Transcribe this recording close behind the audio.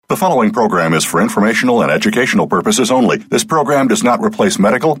The following program is for informational and educational purposes only. This program does not replace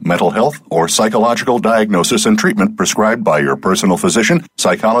medical, mental health, or psychological diagnosis and treatment prescribed by your personal physician,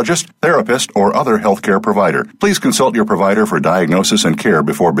 psychologist, therapist, or other healthcare provider. Please consult your provider for diagnosis and care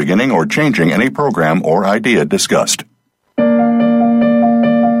before beginning or changing any program or idea discussed.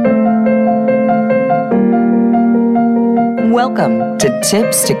 Welcome to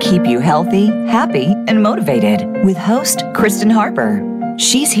Tips to Keep You Healthy, Happy, and Motivated with host Kristen Harper.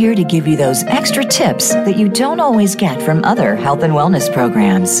 She's here to give you those extra tips that you don't always get from other health and wellness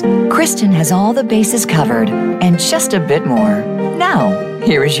programs. Kristen has all the bases covered and just a bit more. Now,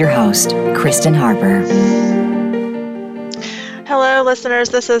 here is your host, Kristen Harper. Hello, listeners.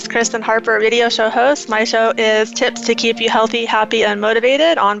 This is Kristen Harper, radio show host. My show is Tips to Keep You Healthy, Happy, and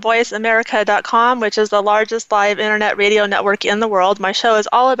Motivated on VoiceAmerica.com, which is the largest live internet radio network in the world. My show is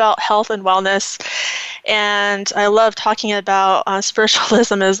all about health and wellness, and I love talking about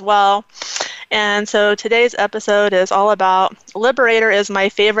spiritualism as well. And so today's episode is all about Liberator is my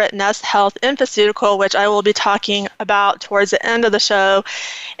favorite Nest Health infoceutical, which I will be talking about towards the end of the show.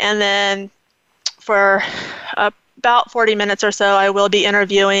 And then for about 40 minutes or so, I will be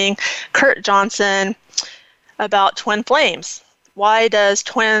interviewing Kurt Johnson about twin flames. Why does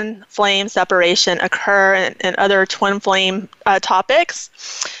twin flame separation occur and other twin flame topics?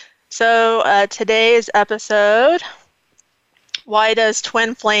 So today's episode, why does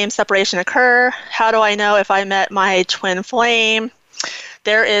twin flame separation occur? How do I know if I met my twin flame?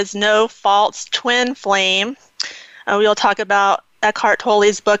 There is no false twin flame. We'll talk about Eckhart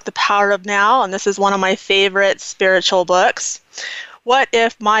Tolle's book, The Power of Now, and this is one of my favorite spiritual books. What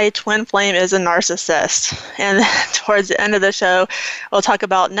if my twin flame is a narcissist? And then towards the end of the show, we'll talk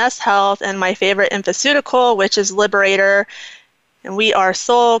about Nest Health and my favorite infoceutical, which is Liberator. And we are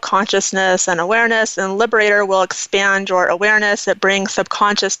soul, consciousness, and awareness. And Liberator will expand your awareness. It brings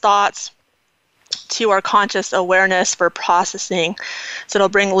subconscious thoughts to our conscious awareness for processing. So it'll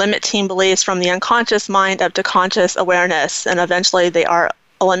bring limiting beliefs from the unconscious mind up to conscious awareness, and eventually they are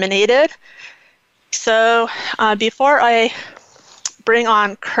eliminated. So before I bring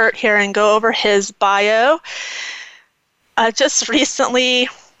on Kurt here and go over his bio, just recently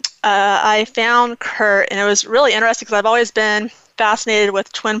I found Kurt, and it was really interesting because I've always been fascinated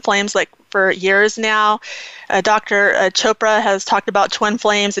with twin flames like for years now. Dr. Chopra has talked about twin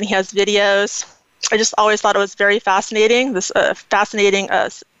flames, and he has videos. I just always thought it was very fascinating, this fascinating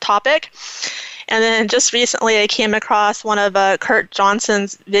topic. And then just recently I came across one of Kurt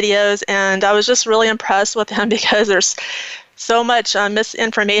Johnson's videos, and I was just really impressed with him because there's so much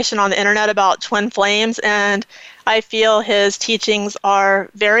misinformation on the internet about twin flames, and I feel his teachings are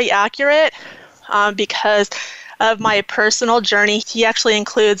very accurate because of my personal journey. He actually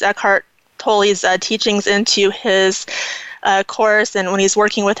includes Eckhart Tolle's teachings into his course and when he's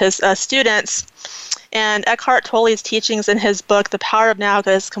working with his students. And Eckhart Tolle's teachings in his book, The Power of Now,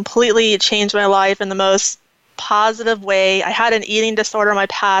 has completely changed my life in the most positive way. I had an eating disorder in my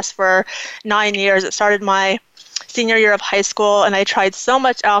past for 9 years. It started my senior year of high school, and I tried so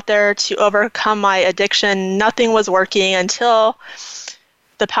much out there to overcome my addiction. Nothing was working until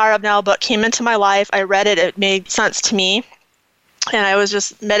The Power of Now book came into my life. I read it. It made sense to me. And I was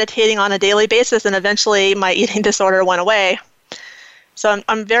just meditating on a daily basis, and eventually my eating disorder went away. So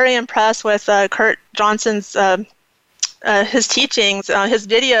I'm very impressed with Kurt Johnson's his teachings, his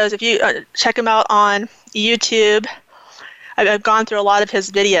videos. If you check him out on YouTube, I've gone through a lot of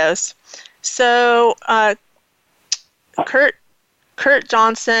his videos. So Kurt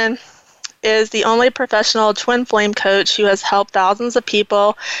Johnson is the only professional twin flame coach who has helped thousands of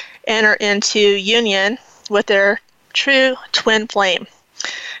people enter into union with their true twin flame.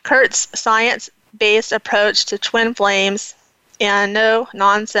 Kurt's science-based approach to twin flames and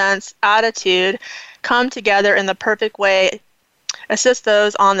no-nonsense attitude come together in the perfect way, assist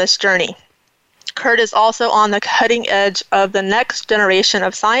those on this journey. Kurt is also on the cutting edge of the next generation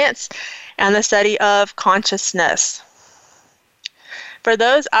of science and the study of consciousness. For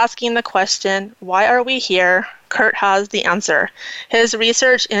those asking the question, why are we here? Kurt has the answer. His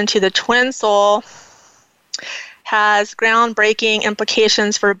research into the twin soul has groundbreaking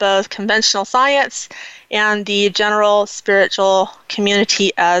implications for both conventional science and the general spiritual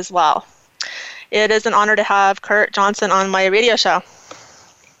community as well. It is an honor to have Kurt Johnson on my radio show.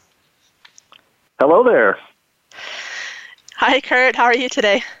 Hello there. Hi, Kurt. How are you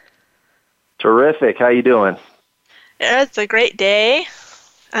today? Terrific. How you doing? It's a great day,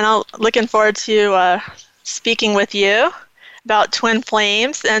 and I'm looking forward to speaking with you about twin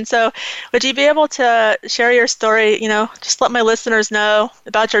flames. And so would you be able to share your story, just let my listeners know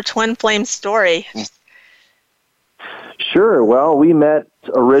about your twin flame story? Sure. Well, we met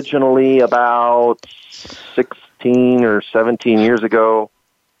originally about 16 or 17 years ago,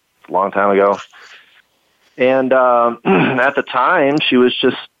 a long time ago. And at the time, she was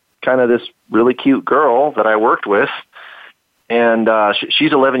just kind of this really cute girl that I worked with. And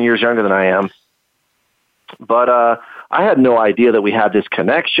she's 11 years younger than I am. But I had no idea that we had this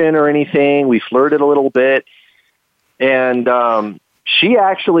connection or anything. We flirted a little bit. And she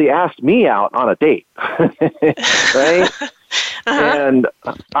actually asked me out on a date, right? And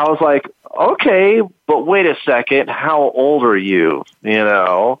I was like, okay, but wait a second, how old are you? You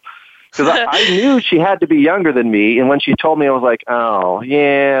know, because I knew she had to be younger than me. And when she told me, I was like, oh,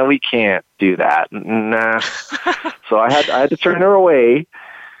 yeah, we can't do that. Nah. So I had to turn her away.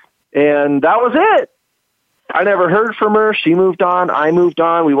 And that was it. I never heard from her. She moved on. I moved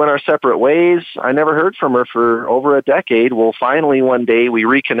on. We went our separate ways. I never heard from her for over a decade. Well, finally, one day, we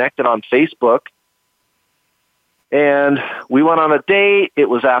reconnected on Facebook. And we went on a date. It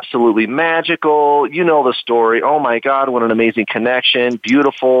was absolutely magical. You know the story. Oh, my God, what an amazing connection.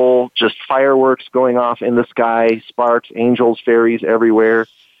 Beautiful, just fireworks going off in the sky, sparks, angels, fairies everywhere.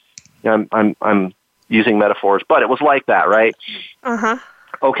 I'm using metaphors, but it was like that, right? Uh-huh.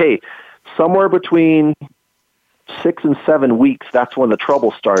 Okay, somewhere between 6 and 7 weeks, that's when the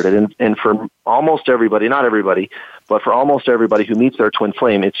trouble started. And for almost everybody, not everybody, but for almost everybody who meets their twin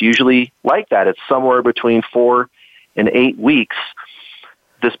flame, it's usually like that. It's somewhere between 4 and 8 weeks.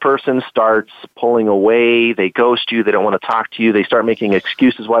 This person starts pulling away. They ghost you. They don't want to talk to you. They start making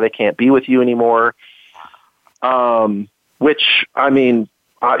excuses why they can't be with you anymore. Which, I mean,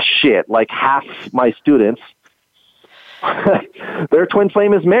 like half my students, their twin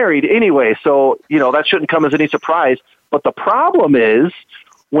flame is married anyway, so, you know, that shouldn't come as any surprise. But the problem is,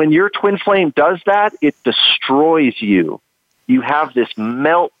 when your twin flame does that, it destroys you. You have this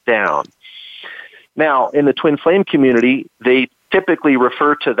meltdown. Now, in the twin flame community, they typically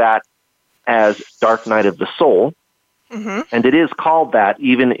refer to that as dark night of the soul, and it is called that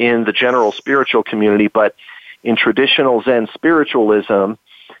even in the general spiritual community, but in traditional Zen spiritualism,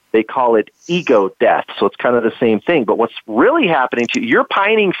 they call it ego death. So it's kind of the same thing. But what's really happening to you, you're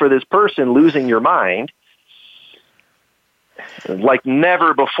pining for this person losing your mind like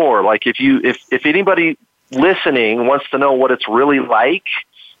never before. Like if anybody listening wants to know what it's really like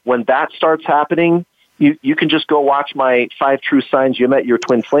when that starts happening, you can just go watch my 5 True Signs You Met Your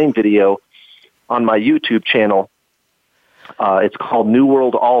Twin Flame video on my YouTube channel. It's called New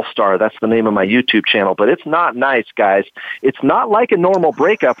World All-Star. That's the name of my YouTube channel. But it's not nice, guys. It's not like a normal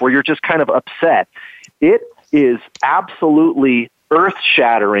breakup where you're just kind of upset. It is absolutely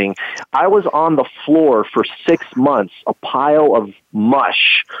earth-shattering. I was on the floor for 6 months, a pile of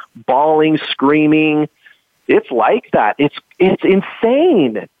mush, bawling, screaming. It's like that. It's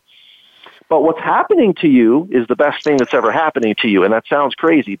insane. But what's happening to you is the best thing that's ever happening to you. And that sounds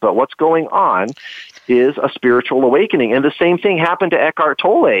crazy, but what's going on is a spiritual awakening. And the same thing happened to Eckhart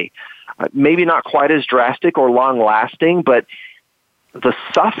Tolle. Maybe not quite as drastic or long-lasting, but the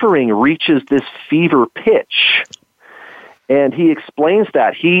suffering reaches this fever pitch. And he explains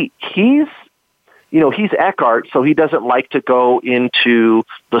that. He's Eckhart, so he doesn't like to go into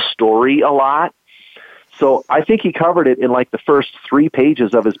the story a lot. So I think he covered it in like the first 3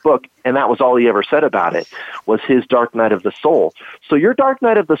 pages of his book, and that was all he ever said about it, was his dark night of the soul. So your dark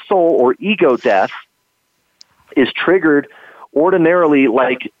night of the soul, or ego death, is triggered ordinarily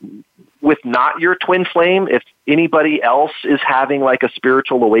like with not your twin flame. If anybody else is having like a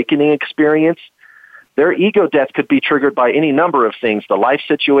spiritual awakening experience, their ego death could be triggered by any number of things: the life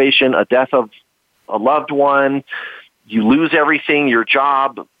situation, a death of a loved one, you lose everything, your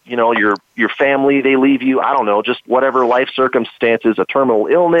job, you know, your family, they leave you, I don't know, just whatever life circumstances, a terminal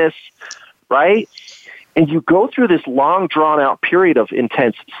illness, right? And you go through this long, drawn-out period of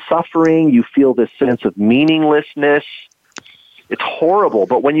intense suffering. You feel this sense of meaninglessness. It's horrible.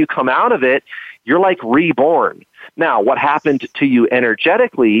 But when you come out of it, you're like reborn. Now, what happened to you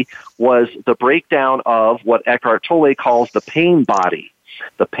energetically was the breakdown of what Eckhart Tolle calls the pain body.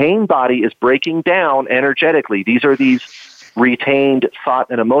 The pain body is breaking down energetically. These are these retained thought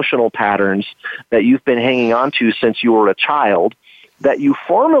and emotional patterns that you've been hanging on to since you were a child, that you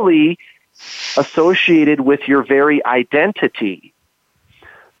formerly associated with your very identity.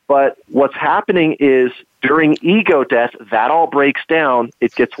 But what's happening is during ego death, that all breaks down,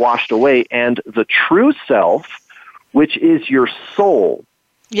 it gets washed away, and the true self, which is your soul,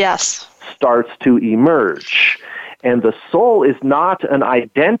 yes, starts to emerge. And the soul is not an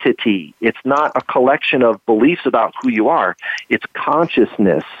identity. It's not a collection of beliefs about who you are. It's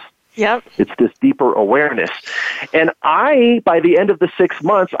consciousness. Yep. It's this deeper awareness. And by the end of the 6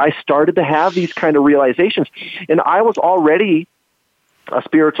 months, I started to have these kind of realizations. And I was already a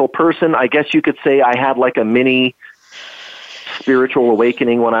spiritual person. I guess you could say I had like a mini spiritual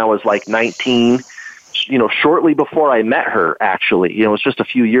awakening when I was like 19, shortly before I met her, actually. It was just a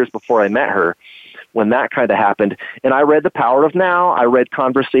few years before I met her when that kind of happened. And I read The Power of Now. I read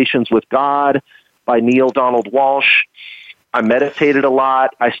Conversations with God by Neale Donald Walsch. I meditated a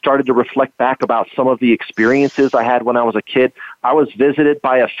lot. I started to reflect back about some of the experiences I had when I was a kid. I was visited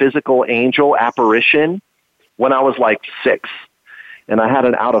by a physical angel apparition when I was like 6. And I had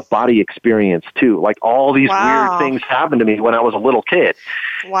an out-of-body experience, too. Like, all these weird things happened to me when I was a little kid.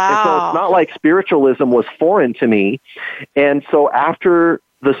 Wow. And so it's not like spiritualism was foreign to me. And so after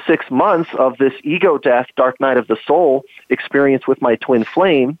the 6 months of this ego death, dark night of the soul experience with my twin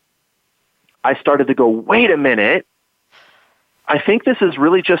flame, I started to go, wait a minute. I think this is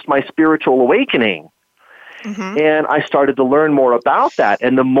really just my spiritual awakening. Mm-hmm. And I started to learn more about that.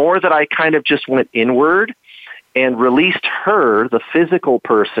 And the more that I kind of just went inward and released her, the physical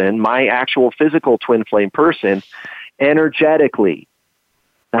person, my actual physical twin flame person, energetically,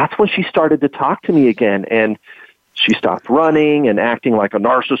 that's when she started to talk to me again. And she stopped running and acting like a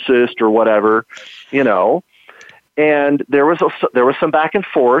narcissist or whatever, And there was some back and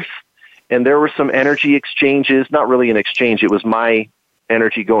forth. And there were some energy exchanges, not really an exchange. It was my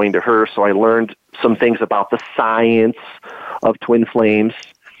energy going to her. So I learned some things about the science of twin flames.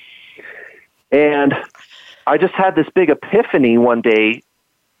 And I just had this big epiphany one day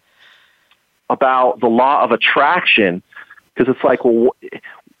about the law of attraction. Because it's like, well,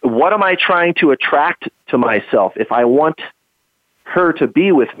 what am I trying to attract to myself? If I want her to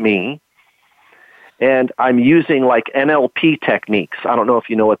be with me, and I'm using like NLP techniques. I don't know if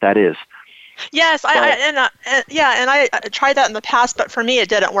you know what that is. Yes, I tried that in the past, but for me it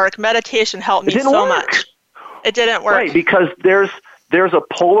didn't work. Meditation helped me so much. It didn't work. Right, because there's a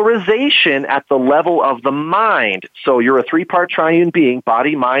polarization at the level of the mind. So you're a 3-part triune being,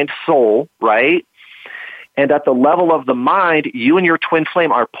 body, mind, soul, right? And at the level of the mind, you and your twin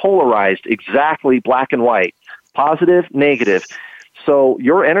flame are polarized, exactly black and white, positive, negative. So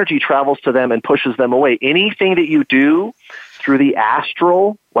your energy travels to them and pushes them away. Anything that you do through the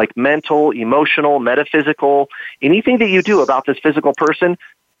astral, like mental, emotional, metaphysical, anything that you do about this physical person,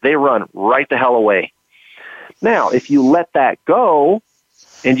 they run right the hell away. Now, if you let that go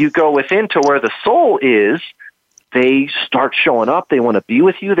and you go within to where the soul is, they start showing up. They want to be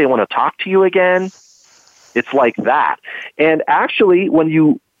with you. They want to talk to you again. It's like that. And actually, when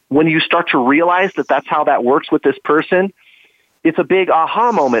you start to realize that that's how that works with this person, it's a big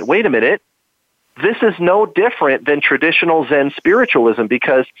aha moment. Wait a minute. This is no different than traditional Zen spiritualism,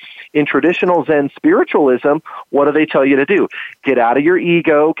 because in traditional Zen spiritualism, what do they tell you to do? Get out of your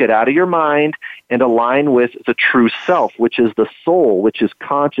ego, get out of your mind, and align with the true self, which is the soul, which is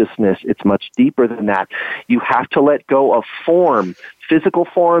consciousness. It's much deeper than that. You have to let go of form, physical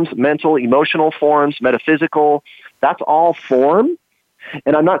forms, mental, emotional forms, metaphysical. That's all form.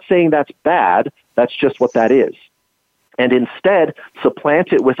 And I'm not saying that's bad. That's just what that is. And instead,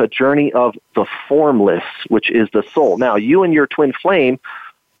 supplant it with a journey of the formless, which is the soul. Now, you and your twin flame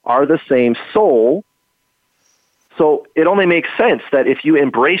are the same soul, so it only makes sense that if you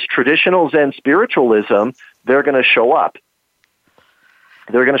embrace traditional Zen spiritualism, they're going to show up.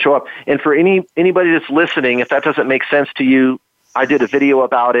 They're going to show up. And for anybody that's listening, if that doesn't make sense to you, I did a video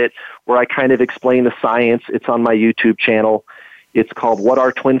about it where I kind of explain the science. It's on my YouTube channel. It's called What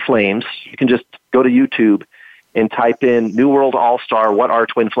Are Twin Flames? You can just go to YouTube and type in New World All-Star, What Are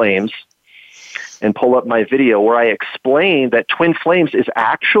Twin Flames? And pull up my video where I explain that twin flames is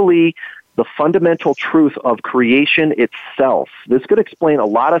actually the fundamental truth of creation itself. This could explain a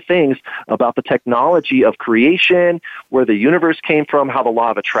lot of things about the technology of creation, where the universe came from, how the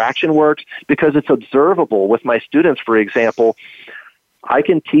law of attraction works, because it's observable. With my students, for example, I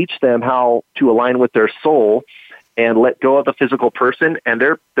can teach them how to align with their soul and let go of the physical person, and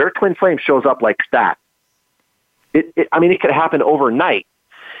their twin flame shows up like that. It could happen overnight.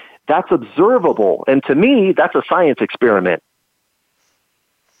 That's observable. And to me, that's a science experiment.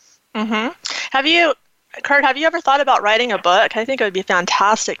 Mm-hmm. Kurt, have you ever thought about writing a book? I think it would be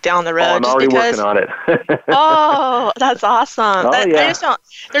fantastic down the road. Oh, I'm already working on it. Oh, that's awesome. Yeah. There's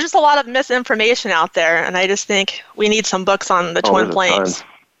just a lot of misinformation out there, and I just think we need some books on the twin flames.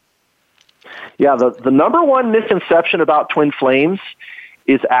 Yeah, the number one misconception about twin flames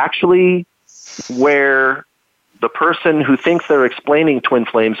is actually where the person who thinks they're explaining twin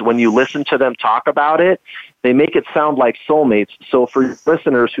flames, when you listen to them talk about it, they make it sound like soulmates. So for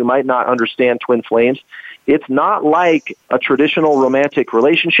listeners who might not understand twin flames, it's not like a traditional romantic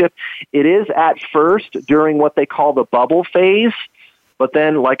relationship. It is at first during what they call the bubble phase, but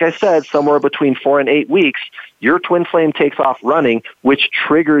then, like I said, somewhere between 4 and 8 weeks, your twin flame takes off running, which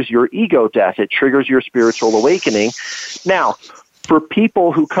triggers your ego death. It triggers your spiritual awakening. Now, for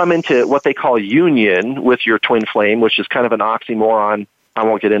people who come into what they call union with your twin flame, which is kind of an oxymoron, I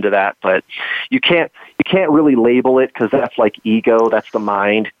won't get into that, but you can't really label it because that's like ego, that's the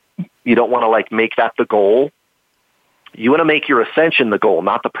mind. You don't want to like make that the goal. You want to make your ascension the goal,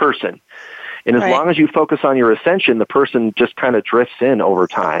 not the person. And as long as you focus on your ascension, the person just kind of drifts in over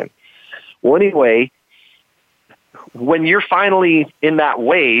time. Well, anyway, when you're finally in that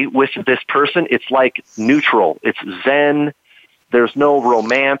way with this person, it's like neutral. It's zen. There's no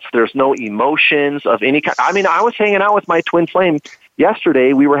romance. There's no emotions of any kind. I mean, I was hanging out with my twin flame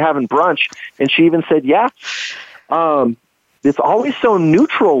yesterday. We were having brunch, and she even said, it's always so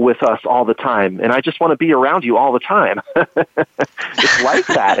neutral with us all the time, and I just want to be around you all the time. It's like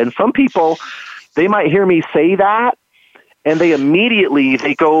that. And some people, they might hear me say that, and they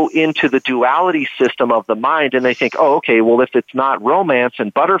go into the duality system of the mind, and they think, oh, okay, well, if it's not romance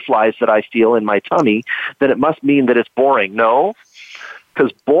and butterflies that I feel in my tummy, then it must mean that it's boring. No,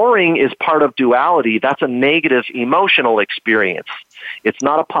 because boring is part of duality. That's a negative emotional experience. It's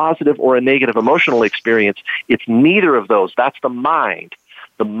not a positive or a negative emotional experience. It's neither of those. That's the mind.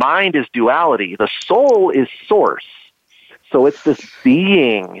 The mind is duality. The soul is source. So it's this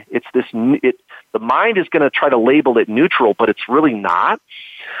being. The mind is going to try to label it neutral, but it's really not.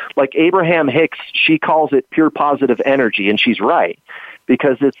 Like Abraham Hicks, she calls it pure positive energy, and she's right,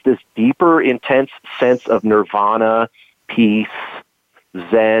 because it's this deeper, intense sense of nirvana, peace,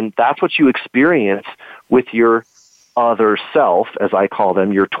 Zen. That's what you experience with your other self, as I call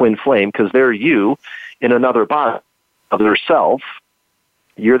them, your twin flame, because they're you in another body, other self.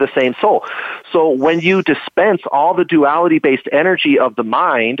 You're the same soul. So when you dispense all the duality-based energy of the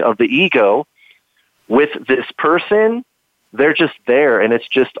mind, of the ego, with this person, they're just there, and it's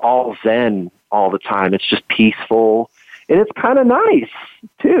just all Zen all the time. It's just peaceful, and it's kind of nice,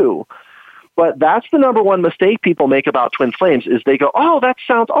 too. But that's the number one mistake people make about twin flames is they go,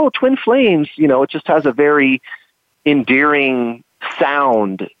 twin flames, it just has a very endearing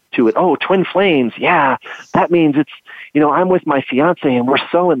sound to it. Oh, twin flames, yeah, that means it's, I'm with my fiance and we're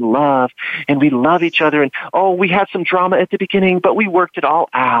so in love and we love each other and, we had some drama at the beginning, but we worked it all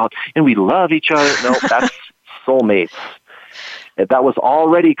out and we love each other. No, that's soulmates. That was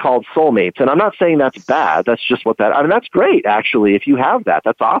already called soulmates. And I'm not saying that's bad. That's just that's great, actually. If you have that,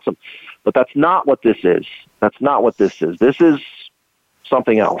 that's awesome. But that's not what this is. That's not what this is. This is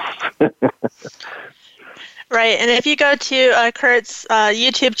something else. Right. And if you go to Kurt's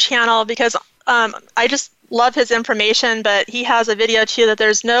YouTube channel, because I just love his information, but he has a video too that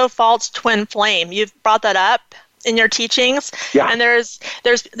there's no false twin flame. You've brought that up in your teachings. Yeah. And there's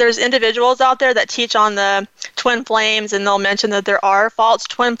individuals out there that teach on the twin flames, and they'll mention that there are false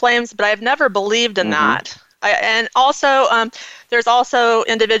twin flames, but I've never believed in that. And also, there's also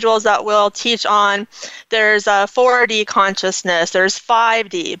individuals that will teach on there's 4D consciousness, there's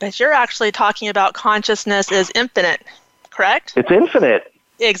 5D, but you're actually talking about consciousness is infinite, correct? It's infinite.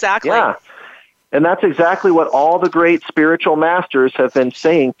 Exactly. Yeah. And that's exactly what all the great spiritual masters have been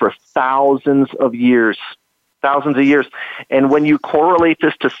saying for thousands of years. And when you correlate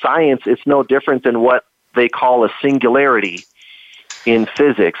this to science, it's no different than what they call a singularity in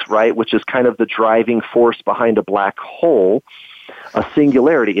physics, right? Which is kind of the driving force behind a black hole. A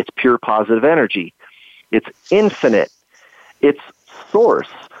singularity. It's pure positive energy. It's infinite. It's source.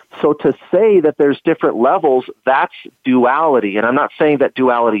 So to say that there's different levels, that's duality. And I'm not saying that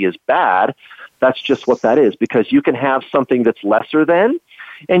duality is bad. That's just what that is, because you can have something that's lesser than,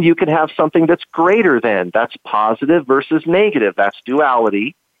 and you can have something that's greater than. That's positive versus negative. That's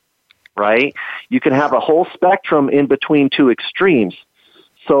duality, right? You can have a whole spectrum in between two extremes.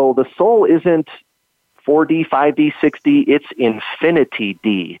 So the soul isn't 4D, 5D, 6D. It's infinity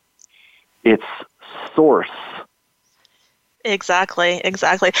D. It's source. Exactly.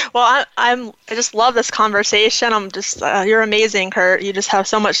 Well, I just love this conversation. I'm just you're amazing, Kurt. You just have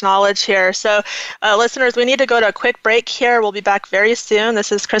so much knowledge here. So, listeners, we need to go to a quick break here. We'll be back very soon.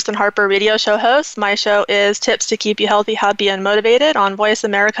 This is Kristen Harper, radio show host. My show is Tips to Keep You Healthy, Happy, and Motivated on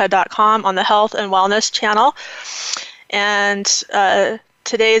VoiceAmerica.com on the Health and Wellness channel. And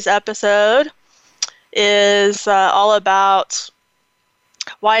today's episode is all about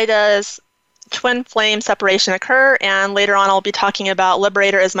why does twin flame separation occur? And later on, I'll be talking about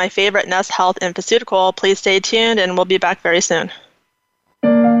Liberator is my favorite Nest Health Infoceutical. Please stay tuned, and we'll be back very soon.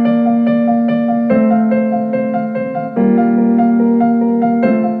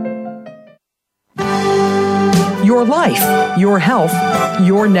 Your life, your health,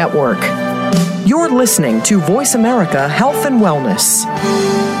 your network. You're listening to Voice America Health and Wellness.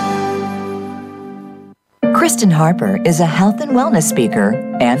 Kristen Harper is a health and wellness speaker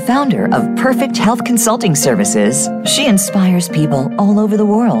and founder of Perfect Health Consulting Services. She inspires people all over the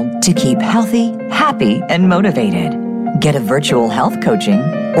world to keep healthy, happy, and motivated. Get a virtual health coaching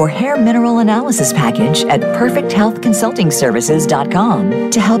or hair mineral analysis package at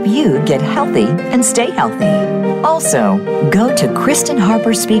perfecthealthconsultingservices.com to help you get healthy and stay healthy. Also, go to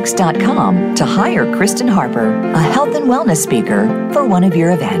KristenHarperSpeaks.com to hire Kristen Harper, a health and wellness speaker, for one of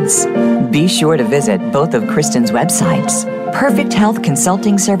your events. Be sure to visit both of Kristen's websites,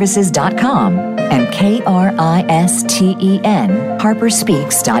 perfecthealthconsultingservices.com and KRISTEN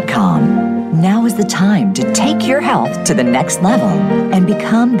HarperSpeaks.com. Now is the time to take your health to the next level and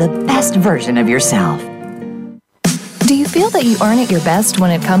become the best version of yourself. Do you feel that you aren't at your best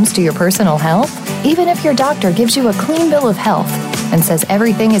when it comes to your personal health? Even if your doctor gives you a clean bill of health and says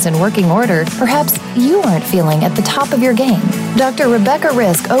everything is in working order, perhaps you aren't feeling at the top of your game. Dr. Rebecca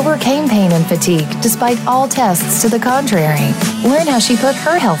Risk overcame pain and fatigue despite all tests to the contrary. Learn how she put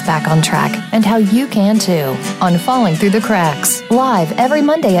her health back on track and how you can too on Falling Through the Cracks. Live every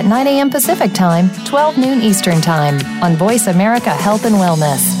Monday at 9 a.m. Pacific Time, 12 noon Eastern Time on Voice America Health and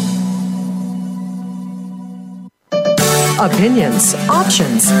Wellness. Opinions,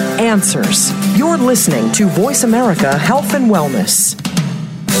 options, answers. You're listening to Voice America Health and Wellness.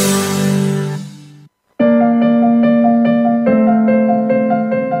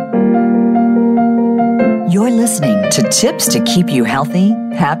 You're listening to Tips to Keep You Healthy,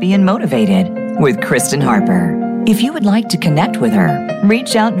 Happy, and Motivated with Kristen Harper. If you would like to connect with her,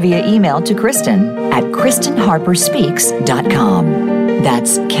 reach out via email to Kristen at KristenHarperSpeaks.com.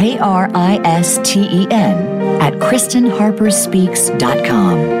 That's KRISTEN at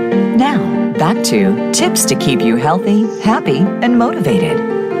KristenHarperSpeaks.com. Now, back to Tips to Keep You Healthy, Happy, and Motivated.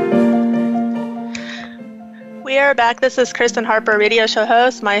 We are back. This is Kristen Harper, radio show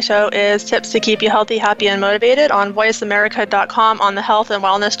host. My show is Tips to Keep You Healthy, Happy, and Motivated on VoiceAmerica.com on the Health and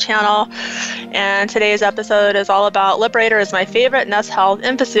Wellness channel. And today's episode is all about Liberator is my favorite Nest Health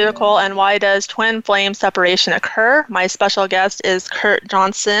Infoceutical and why does twin flame separation occur? My special guest is Kurt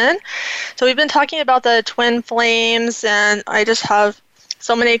Johnson. So we've been talking about the twin flames, and I just have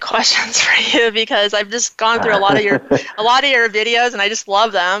so many questions for you because I've just gone through a lot of your videos and I just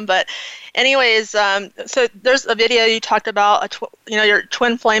love them. But anyways, so there's a video you talked about, your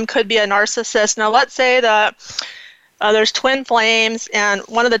twin flame could be a narcissist. Now let's say that there's twin flames and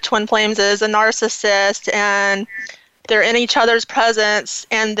one of the twin flames is a narcissist and they're in each other's presence,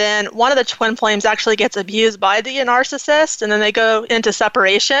 and then one of the twin flames actually gets abused by the narcissist and then they go into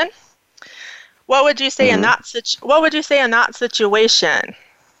separation. What would you say in that situation?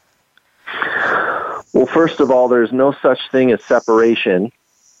 Well, first of all, there's no such thing as separation.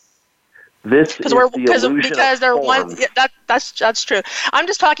 This is the illusion because they're one. Yeah, that's true. I'm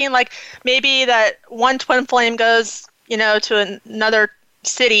just talking like maybe that one twin flame goes, to another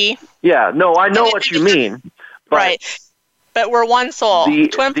city. Yeah, no, I know what you mean. But right, but we're one soul.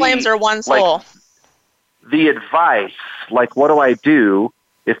 Twin flames are one soul. Like, the advice, like, what do I do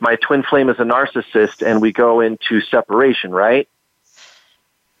if my twin flame is a narcissist and we go into separation, right?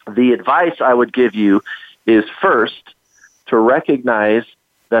 The advice I would give you is first to recognize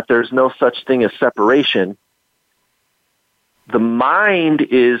that there's no such thing as separation. The mind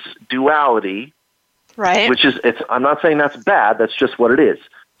is duality, right? Which is, I'm not saying that's bad, that's just what it is.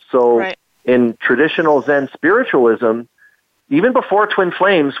 So right. In traditional Zen spiritualism, even before twin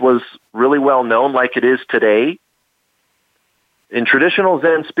flames was really well known like it is today, in traditional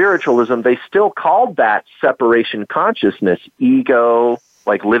Zen spiritualism, they still called that separation consciousness, ego,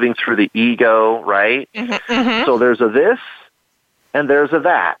 like living through the ego, right? Mm-hmm. So there's a this and there's a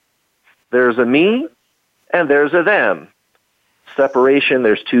that. There's a me and there's a them. Separation,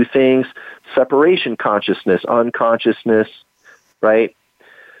 there's two things. Separation consciousness, unconsciousness, right?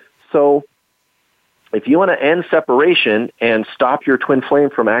 So if you want to end separation and stop your twin flame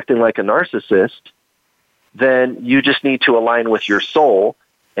from acting like a narcissist, then you just need to align with your soul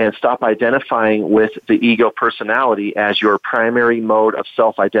and stop identifying with the ego personality as your primary mode of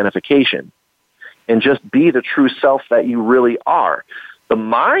self-identification and just be the true self that you really are. The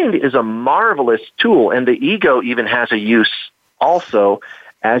mind is a marvelous tool, and the ego even has a use also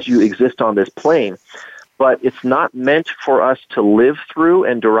as you exist on this plane. but it's not meant for us to live through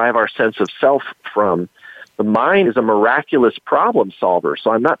and derive our sense of self from. The mind is a miraculous problem solver. So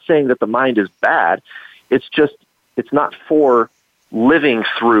I'm not saying that the mind is bad. It's just, it's not for living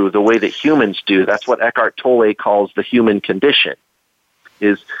through the way that humans do. That's what Eckhart Tolle calls the human condition,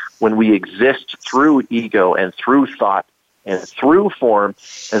 is when we exist through ego and through thought and through form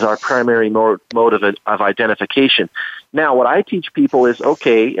as our primary mode of identification. Now, what I teach people is,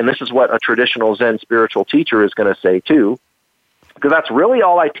 okay, and this is what a traditional Zen spiritual teacher is going to say too, because that's really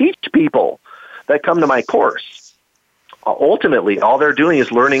all I teach people that come to my course. Ultimately, all they're doing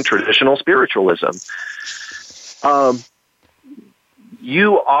is learning traditional spiritualism.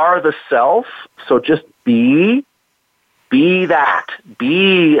 You are the self, so just be that.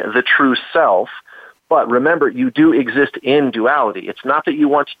 Be the true self. But remember, you do exist in duality. It's not that you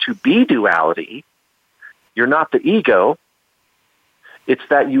want to be duality. You're not the ego. It's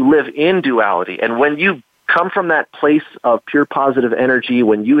that you live in duality. And when you come from that place of pure positive energy,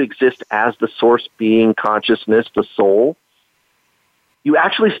 when you exist as the source being, consciousness, the soul, you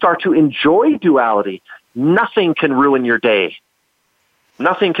actually start to enjoy duality. Nothing can ruin your day.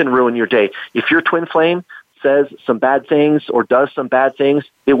 Nothing can ruin your day. If your twin flame says some bad things or does some bad things,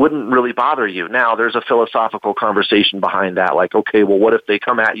 it wouldn't really bother you. Now, there's a philosophical conversation behind that, like, okay, well, what if they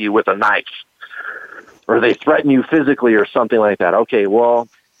come at you with a knife? Or they threaten you physically or something like that? Okay, well,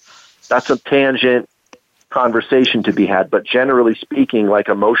 that's a tangent conversation to be had. But generally speaking, like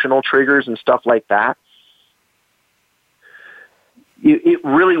emotional triggers and stuff like that, it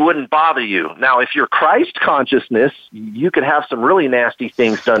really wouldn't bother you. Now, if you're Christ consciousness, you could have some really nasty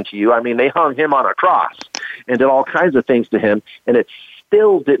things done to you. I mean, they hung him on a cross and did all kinds of things to him, and it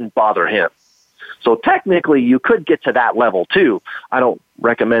still didn't bother him. So technically, you could get to that level too. I don't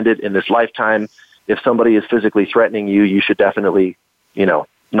recommend it in this lifetime. If somebody is physically threatening you, you should definitely,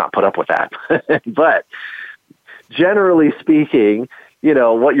 not put up with that. But generally speaking,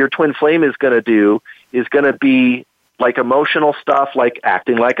 what your twin flame is going to do is going to be like emotional stuff, like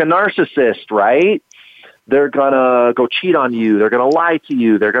acting like a narcissist, right? They're going to go cheat on you. They're going to lie to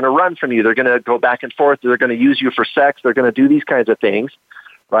you. They're going to run from you. They're going to go back and forth. They're going to use you for sex. They're going to do these kinds of things,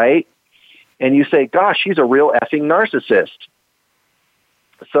 right? And you say, gosh, she's a real effing narcissist.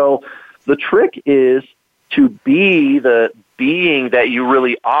 So the trick is to be the being that you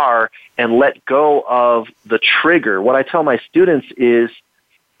really are and let go of the trigger. What I tell my students is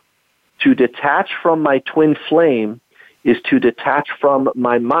to detach from my twin flame is to detach from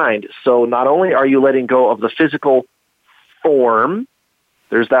my mind. So not only are you letting go of the physical form,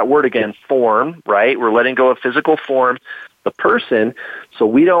 there's that word again, form, right? We're letting go of physical form, the person, so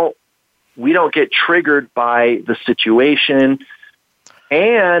we don't get triggered by the situation.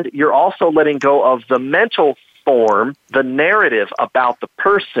 And you're also letting go of the mental form, the narrative about the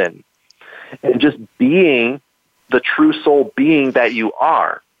person, and just being the true soul being that you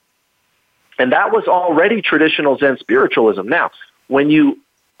are. And that was already traditional Zen spiritualism. Now, when you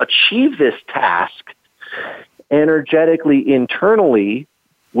achieve this task energetically, internally,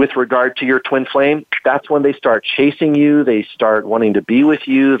 with regard to your twin flame, that's when they start chasing you, they start wanting to be with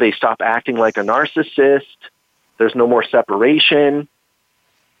you, they stop acting like a narcissist, there's no more separation,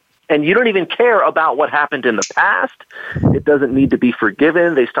 and you don't even care about what happened in the past. It doesn't need to be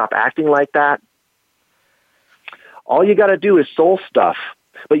forgiven. They stop acting like that. All you got to do is soul stuff.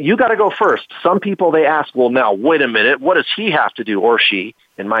 But you got to go first. Some people, they ask, well, now, wait a minute, what does he have to do, or she?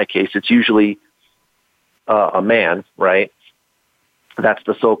 In my case, it's usually a man, right? That's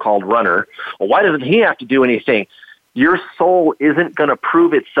the so-called runner. Well, why doesn't he have to do anything? Your soul isn't going to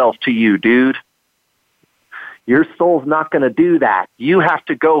prove itself to you, dude. Your soul's not going to do that. You have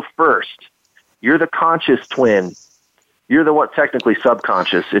to go first. You're the conscious twin. You're the what, technically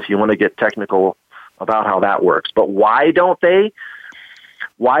subconscious, if you want to get technical about how that works. But why don't they?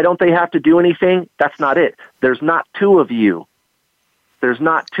 Why don't they have to do anything? That's not it. There's not two of you. There's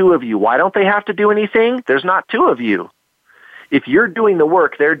not two of you. Why don't they have to do anything? There's not two of you. If you're doing the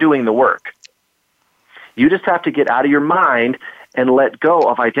work, they're doing the work. You just have to get out of your mind and let go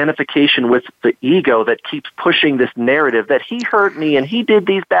of identification with the ego that keeps pushing this narrative that he hurt me and he did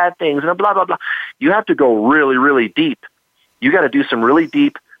these bad things and blah, blah, blah. You have to go really, really deep. You got to do some really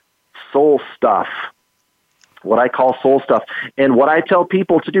deep soul stuff, what I call soul stuff. And what I tell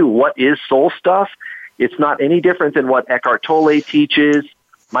people to do, what is soul stuff? It's not any different than what Eckhart Tolle teaches,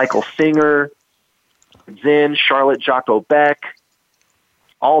 Michael Singer, Zen, Charlotte Jocko Beck,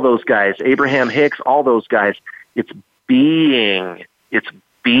 all those guys, Abraham Hicks, all those guys. It's being. It's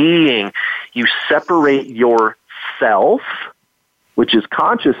being. You separate yourself, which is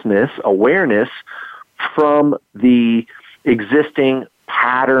consciousness, awareness, from the existing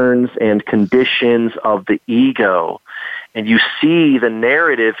patterns and conditions of the ego. And you see the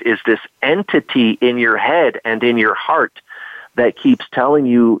narrative is this entity in your head and in your heart that keeps telling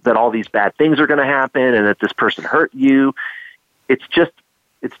you that all these bad things are going to happen and that this person hurt you. It's just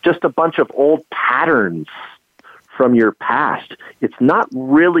a bunch of old patterns from your past. It's not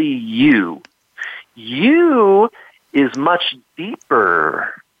really you. You is much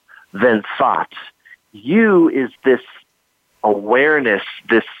deeper than thought. You is this awareness,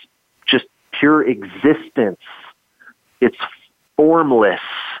 this just pure existence. It's formless.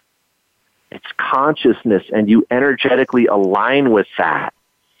 It's consciousness, and you energetically align with that.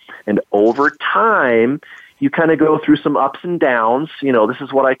 And over time, you kind of go through some ups and downs. You know, this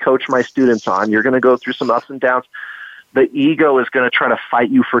is what I coach my students on. You're going to go through some ups and downs. The ego is going to try to fight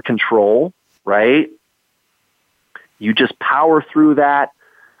you for control, right? You just power through that,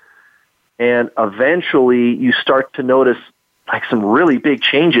 and eventually you start to notice like some really big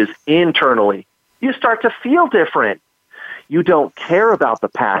changes internally. You start to feel different. You don't care about the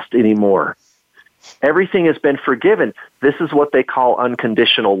past anymore. Everything has been forgiven. This is what they call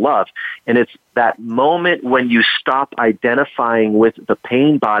unconditional love. And it's that moment when you stop identifying with the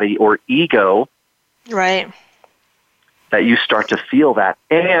pain body or ego, right, that you start to feel that.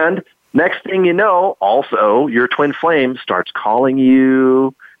 And next thing you know, also, your twin flame starts calling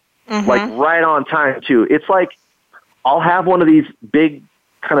you, like right on time, too. It's like, I'll have one of these big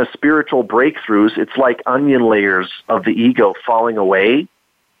kind of spiritual breakthroughs. It's like onion layers of the ego falling away.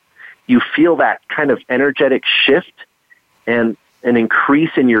 You feel that kind of energetic shift and an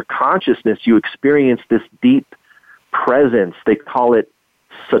increase in your consciousness. You experience this deep presence. They call it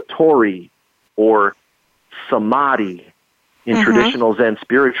satori or samadhi in traditional Zen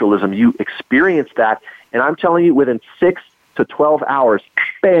spiritualism. You experience that, and I'm telling you, within 6 to 12 hours,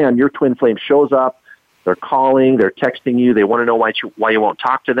 bam, your twin flame shows up. They're calling, they're texting you, they want to know why you won't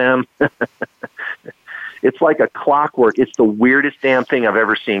talk to them. It's like a clockwork. It's the weirdest damn thing I've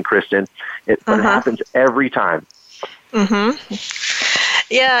ever seen, Kristen. But it happens every time. Yeah,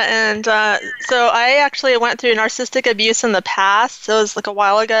 and so I actually went through narcissistic abuse in the past. So it was like a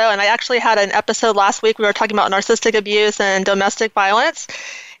while ago, and I actually had an episode last week. We were talking about narcissistic abuse and domestic violence.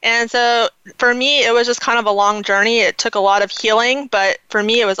 And so for me, it was just kind of a long journey. It took a lot of healing, but for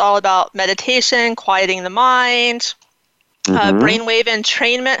me, it was all about meditation, quieting the mind. Brainwave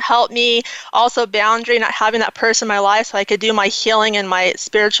entrainment helped me. Also boundary, not having that person in my life so I could do my healing and my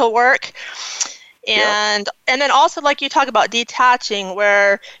spiritual work. And then also, like you talk about detaching,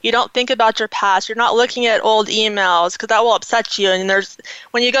 where you don't think about your past. You're not looking at old emails because that will upset you. And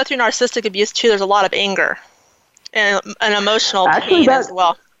when you go through narcissistic abuse too, there's a lot of anger and an emotional pain as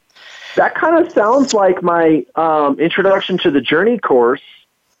well. That kind of sounds like my introduction to the Journey course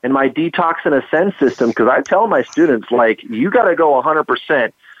and my detox and ascend system, because I tell my students, like, you got to go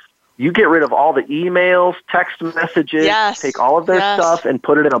 100%. You get rid of all the emails, text messages, take all of their stuff and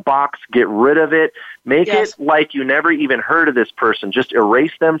put it in a box, get rid of it, make it like you never even heard of this person. Just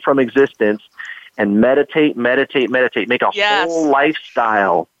erase them from existence and meditate. Make a whole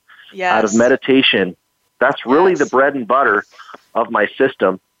lifestyle out of meditation. That's really the bread and butter of my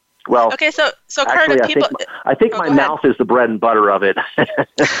system. Well, okay, so actually, Kurt, I think my mouth is the bread and butter of it.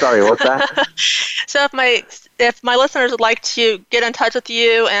 Sorry, what's that? So if my listeners would like to get in touch with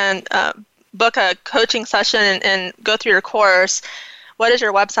you and book a coaching session and go through your course, what is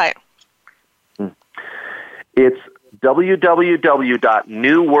your website? It's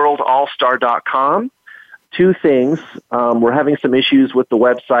www.newworldallstar.com. Two things. We're having some issues with the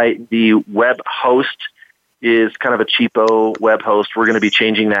website. The web host is kind of a cheapo web host. We're going to be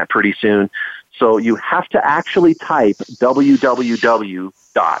changing that pretty soon. So you have to actually type www.first,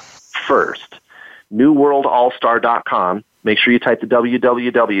 newworldallstar.com. Make sure you type the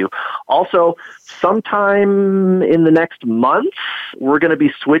www. Also, sometime in the next month, we're going to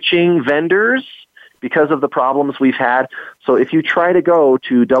be switching vendors because of the problems we've had. So if you try to go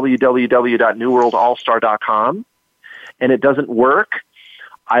to www.newworldallstar.com and it doesn't work,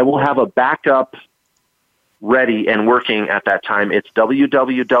 I will have a backup ready and working at that time. It's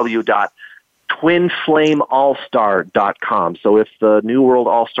www.twinflameallstar.com. So if the New World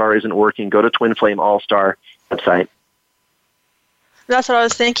All-Star isn't working, go to Twin Flame All-Star website. That's what I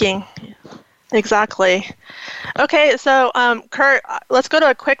was thinking. Exactly. Okay, so Kurt, let's go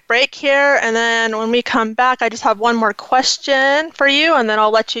to a quick break here, and then when we come back, I just have one more question for you, and then I'll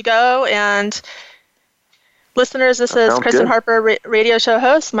let you go. And listeners, this is Kristen Harper, radio show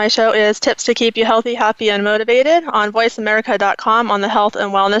host. My show is Tips to Keep You Healthy, Happy, and Motivated on VoiceAmerica.com on the Health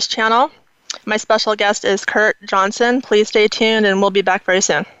and Wellness channel. My special guest is Kurt Johnson. Please stay tuned, and we'll be back very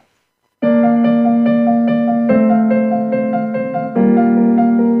soon.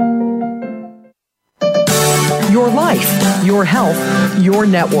 your life, your health, your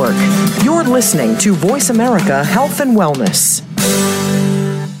network. You're listening to Voice America Health and Wellness.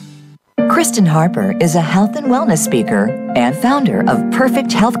 Kristen Harper is a health and wellness speaker and founder of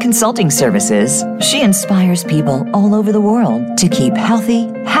Perfect Health Consulting Services. She inspires people all over the world to keep healthy,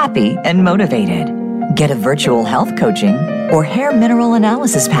 happy, and motivated. Get a virtual health coaching or hair mineral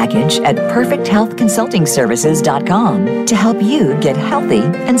analysis package at perfecthealthconsultingservices.com to help you get healthy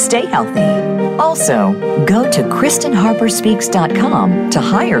and stay healthy. Also, go to KristenHarperSpeaks.com to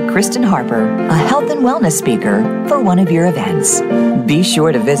hire Kristen Harper, a health and wellness speaker, for one of your events. Be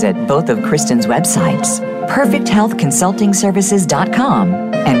sure to visit both of Kristen's websites, perfecthealthconsultingservices.com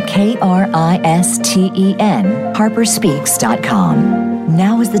and KRISTEN HarperSpeaks.com.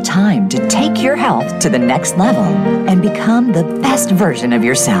 Now is the time to take your health to the next level and become the best version of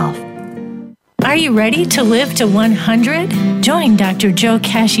yourself. Are you ready to live to 100? Join Dr. Joe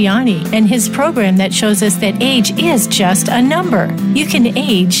Casciani and his program that shows us that age is just a number. You can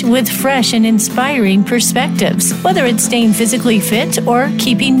age with fresh and inspiring perspectives, whether it's staying physically fit or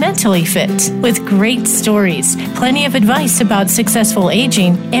keeping mentally fit. With great stories, plenty of advice about successful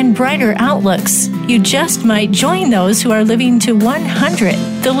aging, and brighter outlooks. You just might join those who are living to 100.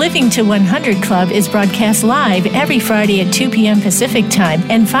 The Living to 100 Club is broadcast live every Friday at 2 p.m. Pacific Time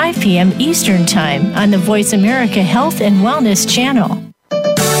and 5 p.m. Eastern Time on the Voice America Health and Wellness channel.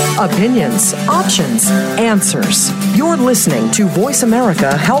 Opinions, options, answers. You're listening to Voice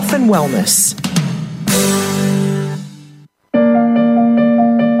America Health and Wellness.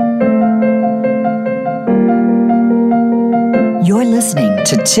 You're listening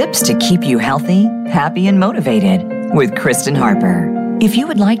to Tips to Keep You Healthy, Happy, and Motivated with Kristen Harper. If you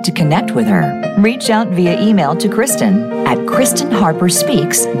would like to connect with her, reach out via email to Kristen at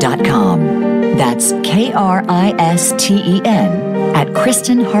KristenHarperSpeaks.com. That's KRISTEN at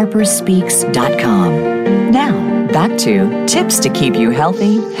KristenHarperSpeaks.com. Now, back to Tips to Keep You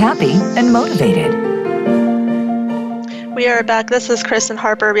Healthy, Happy, and Motivated. We are back. This is Kristen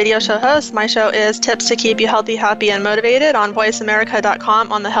Harper, radio show host. My show is Tips to Keep You Healthy, Happy, and Motivated on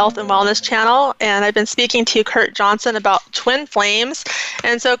VoiceAmerica.com on the Health and Wellness channel. And I've been speaking to Kurt Johnson about twin flames.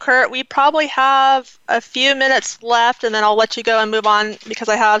 And so, Kurt, we probably have a few minutes left, and then I'll let you go and move on because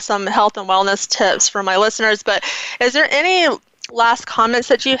I have some health and wellness tips for my listeners. But is there any last comments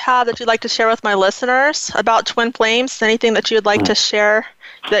that you have that you'd like to share with my listeners about twin flames? Anything that you'd like to share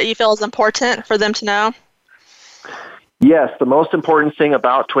that you feel is important for them to know? Yes, the most important thing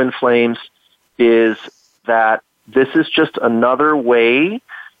about twin flames is that this is just another way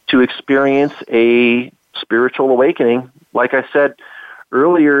to experience a spiritual awakening. Like I said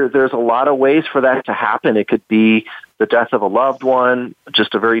earlier, there's a lot of ways for that to happen. It could be the death of a loved one,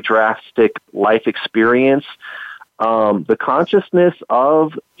 just a very drastic life experience. The consciousness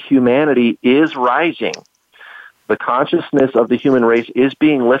of humanity is rising. The consciousness of the human race is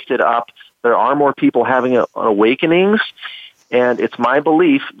being lifted up. There are more people having awakenings, and it's my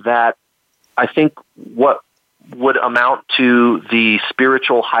belief that I think what would amount to the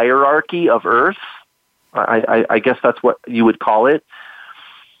spiritual hierarchy of Earth, I guess that's what you would call it,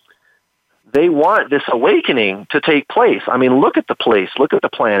 they want this awakening to take place. I mean, look at the place, look at the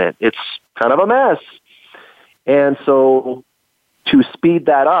planet. It's kind of a mess. And so to speed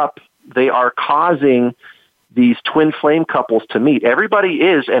that up, they are causing these twin flame couples to meet. Everybody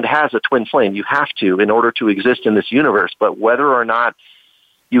is and has a twin flame. You have to in order to exist in this universe. But whether or not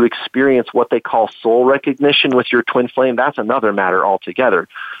you experience what they call soul recognition with your twin flame, that's another matter altogether.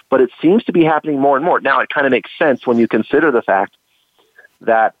 But it seems to be happening more and more. Now, it kind of makes sense when you consider the fact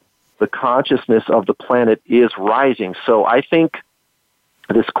that the consciousness of the planet is rising. So I think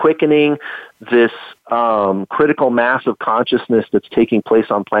this quickening, this critical mass of consciousness that's taking place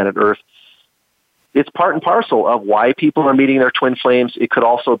on planet Earth, it's part and parcel of why people are meeting their twin flames. It could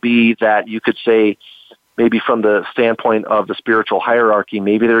also be that you could say, maybe from the standpoint of the spiritual hierarchy,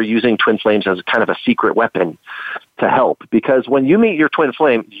 maybe they're using twin flames as kind of a secret weapon to help. Because when you meet your twin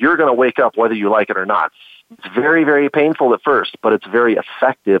flame, you're going to wake up whether you like it or not. It's very, very painful at first, but it's very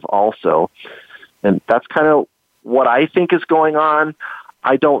effective also. And that's kind of what I think is going on.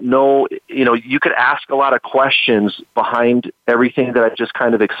 I don't know, you could ask a lot of questions behind everything that I just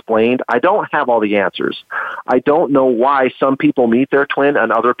kind of explained. I don't have all the answers. I don't know why some people meet their twin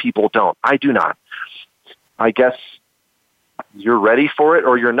and other people don't. I do not. I guess you're ready for it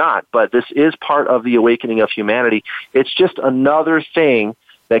or you're not, but this is part of the awakening of humanity. It's just another thing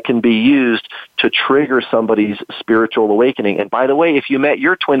that can be used to trigger somebody's spiritual awakening. And by the way, if you met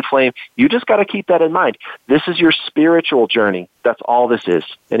your twin flame, you just got to keep that in mind. This is your spiritual journey. That's all this is.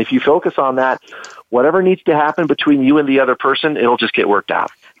 And if you focus on that, whatever needs to happen between you and the other person, it'll just get worked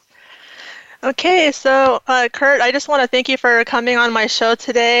out. Okay, so Kurt, I just want to thank you for coming on my show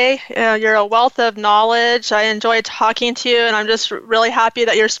today. You're a wealth of knowledge. I enjoyed talking to you, and I'm just really happy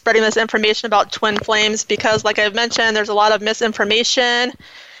that you're spreading this information about twin flames because, like I've mentioned, there's a lot of misinformation.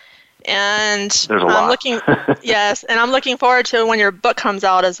 And there's a lot. Yes, and I'm looking forward to when your book comes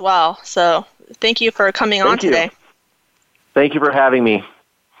out as well. So thank you for coming on today. Thank you for having me.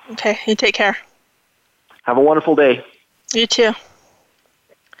 Okay, you take care. Have a wonderful day. You too.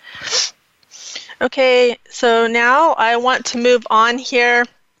 Okay, so now I want to move on here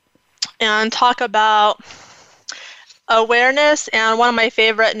and talk about awareness and one of my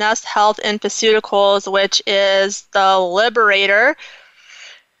favorite Nest Health Infoceuticals, which is the Liberator.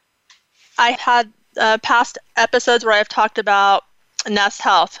 I had past episodes where I've talked about Nest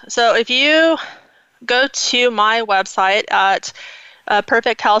Health. So if you go to my website at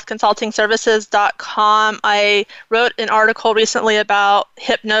perfecthealthconsultingservices.com. I wrote an article recently about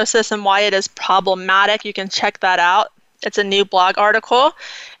hypnosis and why it is problematic. You can check that out. It's a new blog article.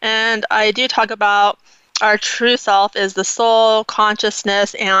 And I do talk about our true self is the soul,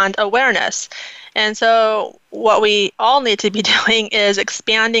 consciousness, and awareness. And so what we all need to be doing is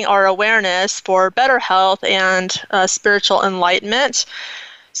expanding our awareness for better health and spiritual enlightenment.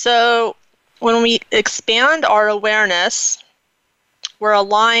 So when we expand our awareness, we're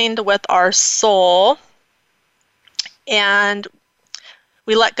aligned with our soul, and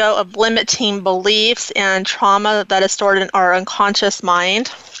we let go of limiting beliefs and trauma that is stored in our unconscious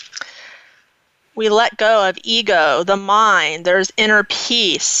mind. We let go of ego, the mind. There's inner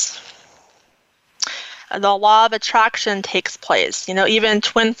peace. The law of attraction takes place. Even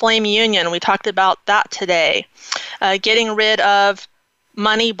twin flame union, we talked about that today. Getting rid of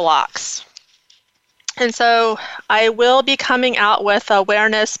money blocks. And so I will be coming out with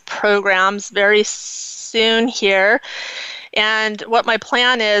awareness programs very soon here. And what my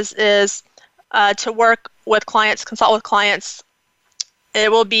plan is to work with clients, consult with clients. It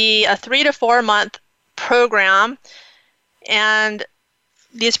will be a 3 to 4 month program. And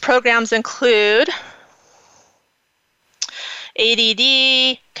these programs include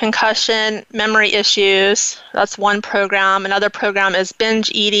ADD, concussion, memory issues. That's one program. Another program is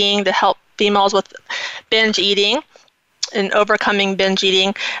binge eating to help females with binge eating and overcoming binge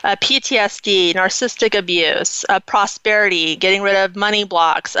eating, PTSD, narcissistic abuse, prosperity, getting rid of money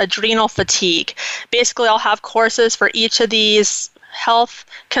blocks, adrenal fatigue. Basically, I'll have courses for each of these health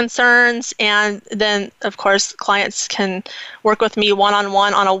concerns, and then, of course, clients can work with me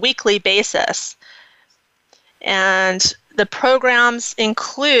one-on-one on a weekly basis. And the programs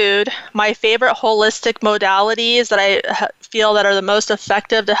include my favorite holistic modalities that I feel that are the most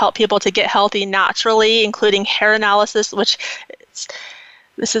effective to help people to get healthy naturally, including hair analysis, which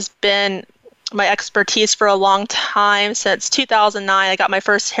this has been my expertise for a long time. Since 2009, I got my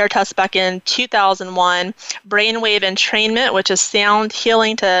first hair test back in 2001. Brainwave entrainment, which is sound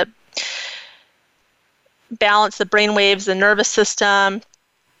healing to balance the brainwaves, the nervous system.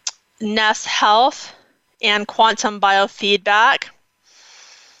 Nest Health and quantum biofeedback.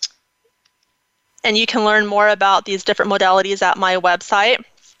 And you can learn more about these different modalities at my website.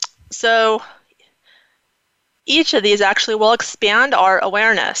 So each of these actually will expand our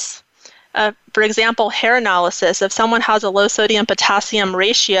awareness. For example, hair analysis. If someone has a low sodium potassium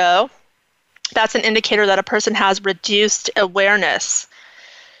ratio, that's an indicator that a person has reduced awareness.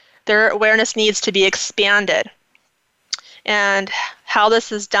 Their awareness needs to be expanded. And how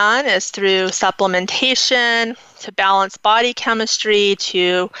this is done is through supplementation, to balance body chemistry,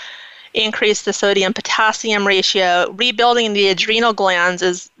 to increase the sodium-potassium ratio. Rebuilding the adrenal glands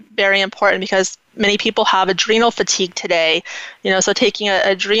is very important because many people have adrenal fatigue today. So taking an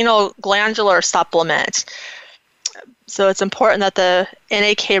adrenal glandular supplement. So it's important that the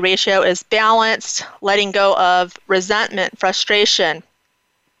NAK ratio is balanced, letting go of resentment, frustration,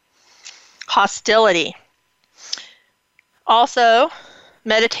 hostility. Also,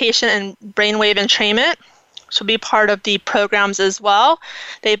 meditation and brainwave entrainment should be part of the programs as well.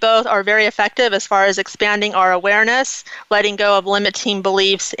 They both are very effective as far as expanding our awareness, letting go of limiting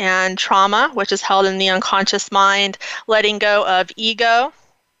beliefs and trauma, which is held in the unconscious mind, letting go of ego,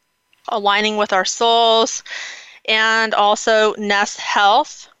 aligning with our souls, and also Nest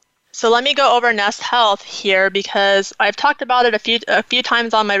Health. So let me go over Nest Health here because I've talked about it a few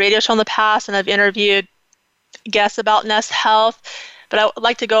times on my radio show in the past, and I've interviewed guests about Nest Health, but I would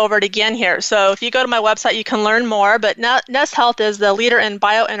like to go over it again here. So if you go to my website, you can learn more, but Nest Health is the leader in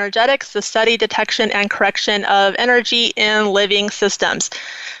bioenergetics, the study, detection, and correction of energy in living systems.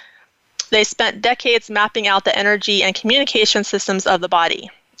 They spent decades mapping out the energy and communication systems of the body.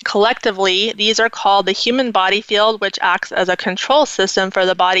 Collectively, these are called the human body field, which acts as a control system for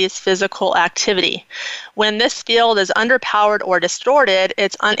the body's physical activity. When this field is underpowered or distorted,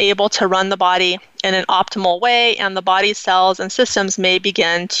 it's unable to run the body in an optimal way, and the body's cells and systems may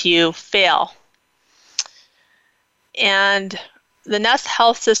begin to fail. And the Nest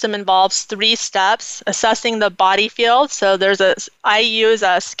Health System involves 3 steps: assessing the body field. So I use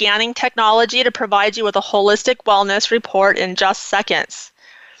a scanning technology to provide you with a holistic wellness report in just seconds.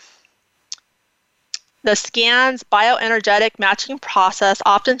 The scan's bioenergetic matching process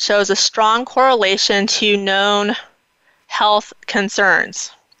often shows a strong correlation to known health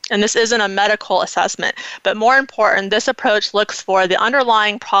concerns. And this isn't a medical assessment, but more important, this approach looks for the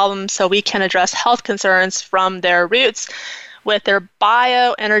underlying problems so we can address health concerns from their roots with their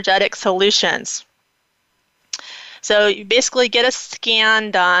bioenergetic solutions. So you basically get a scan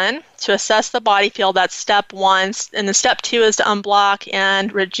done to assess the body field. That's step 1. And then step 2 is to unblock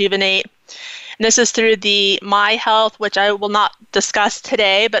and rejuvenate. And this is through the My Health, which I will not discuss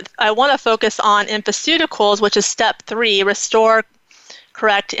today, but I want to focus on Infoceuticals, which is step 3, restore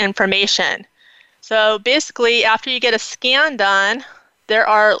correct information. So basically, after you get a scan done, there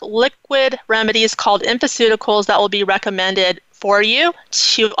are liquid remedies called Infoceuticals that will be recommended for you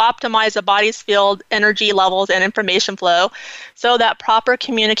to optimize the body's field energy levels and information flow so that proper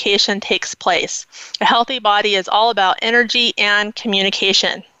communication takes place. A healthy body is all about energy and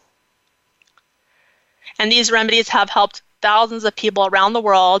communication. And these remedies have helped thousands of people around the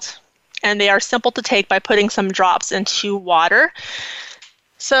world, and they are simple to take by putting some drops into water.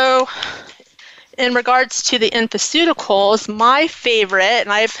 So in regards to the Infoceuticals, my favorite,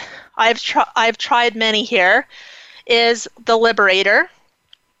 and I've tried many here, is the Liberator,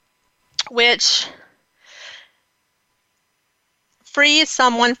 which frees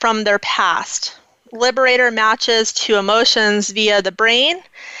someone from their past. Liberator matches to emotions via the brain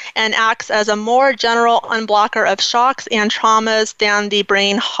and acts as a more general unblocker of shocks and traumas than the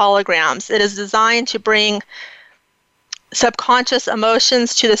brain holograms. It is designed to bring subconscious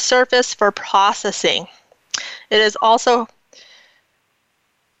emotions to the surface for processing. It also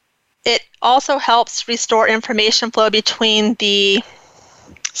helps restore information flow between the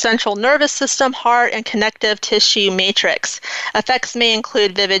central nervous system, heart, and connective tissue matrix. Effects may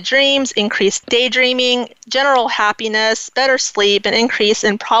include vivid dreams, increased daydreaming, general happiness, better sleep, an increase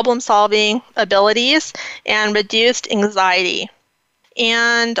in problem-solving abilities, and reduced anxiety.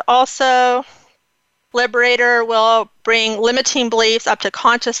 And also, Liberator will bring limiting beliefs up to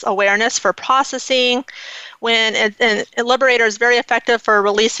conscious awareness for processing. And Liberator is very effective for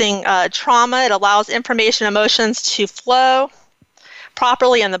releasing trauma. It allows information and emotions to flow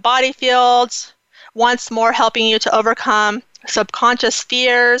properly in the body fields, once more helping you to overcome subconscious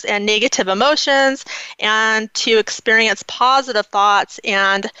fears and negative emotions and to experience positive thoughts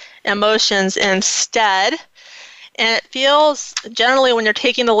and emotions instead. And it feels, generally when you're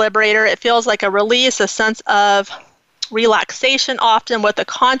taking the Liberator, it feels like a release, a sense of relaxation, often with a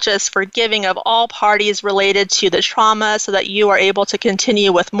conscious forgiving of all parties related to the trauma so that you are able to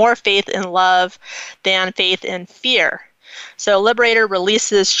continue with more faith in love than faith in fear. So Liberator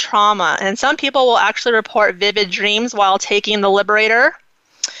releases trauma. And some people will actually report vivid dreams while taking the Liberator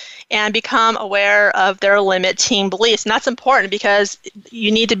and become aware of their limiting beliefs. And that's important because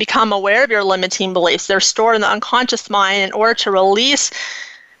you need to become aware of your limiting beliefs. They're stored in the unconscious mind. In order to release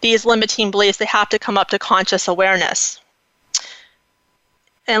these limiting beliefs, they have to come up to conscious awareness.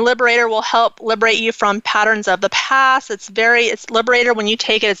 And Liberator will help liberate you from patterns of the past. It's Liberator, when you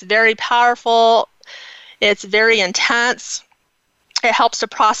take it, it's very powerful. It's very intense. It helps to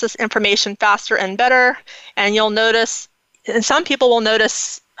process information faster and better. And you'll notice, and some people will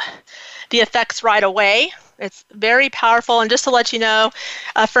notice the effects right away. It's very powerful. And just to let you know,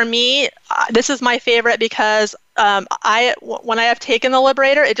 for me, this is my favorite because when I have taken the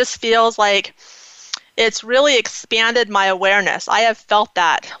Liberator, it just feels like it's really expanded my awareness. I have felt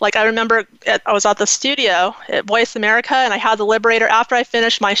that. Like I remember I was at the studio at Voice America and I had the Liberator. After I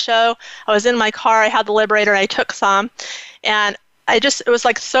finished my show, I was in my car, I had the Liberator and I took some. And it was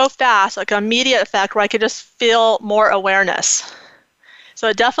like so fast, like an immediate effect where I could just feel more awareness. So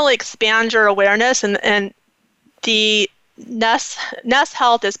it definitely expands your awareness, and the Nest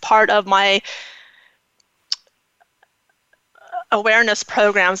Health is part of my awareness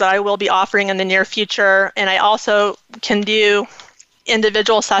programs that I will be offering in the near future. And I also can do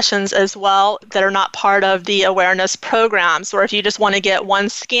individual sessions as well that are not part of the awareness programs, or if you just want to get one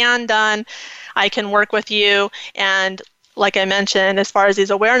scan done, I can work with you. And like I mentioned, as far as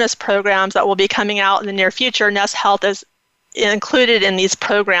these awareness programs that will be coming out in the near future, Nest Health is included in these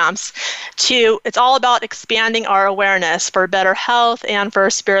programs. It's all about expanding our awareness for better health and for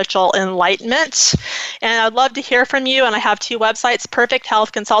spiritual enlightenment. And I'd love to hear from you. And I have 2 websites,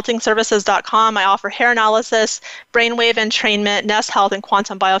 perfecthealthconsultingservices.com. I offer hair analysis, brainwave entrainment, Nest Health, and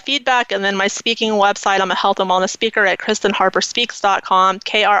quantum biofeedback. And then my speaking website, I'm a health and wellness speaker at KristenHarperSpeaks.com,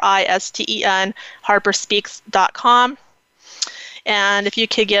 KRISTEN, HarperSpeaks.com. And if you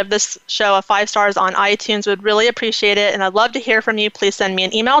could give this show a 5 stars on iTunes, would really appreciate it. And I'd love to hear from you. Please send me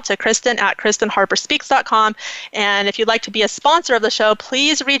an email to Kristen@KristenHarperSpeaks.com. And if you'd like to be a sponsor of the show,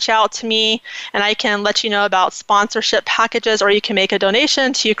 please reach out to me and I can let you know about sponsorship packages, or you can make a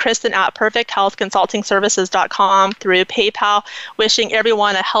donation to Kristen@PerfectHealthConsultingServices.com through PayPal. Wishing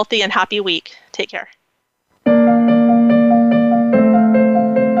everyone a healthy and happy week. Take care.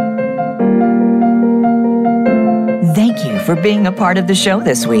 Thank you for being a part of the show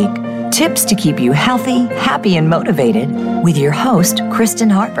this week. Tips to keep you healthy, happy, and motivated with your host, Kristen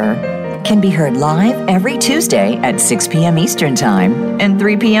Harper, can be heard live every Tuesday at 6 p.m. Eastern Time and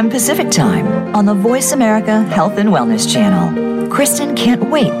 3 p.m. Pacific Time on the Voice America Health and Wellness Channel. Kristen can't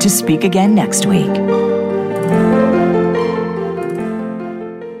wait to speak again next week.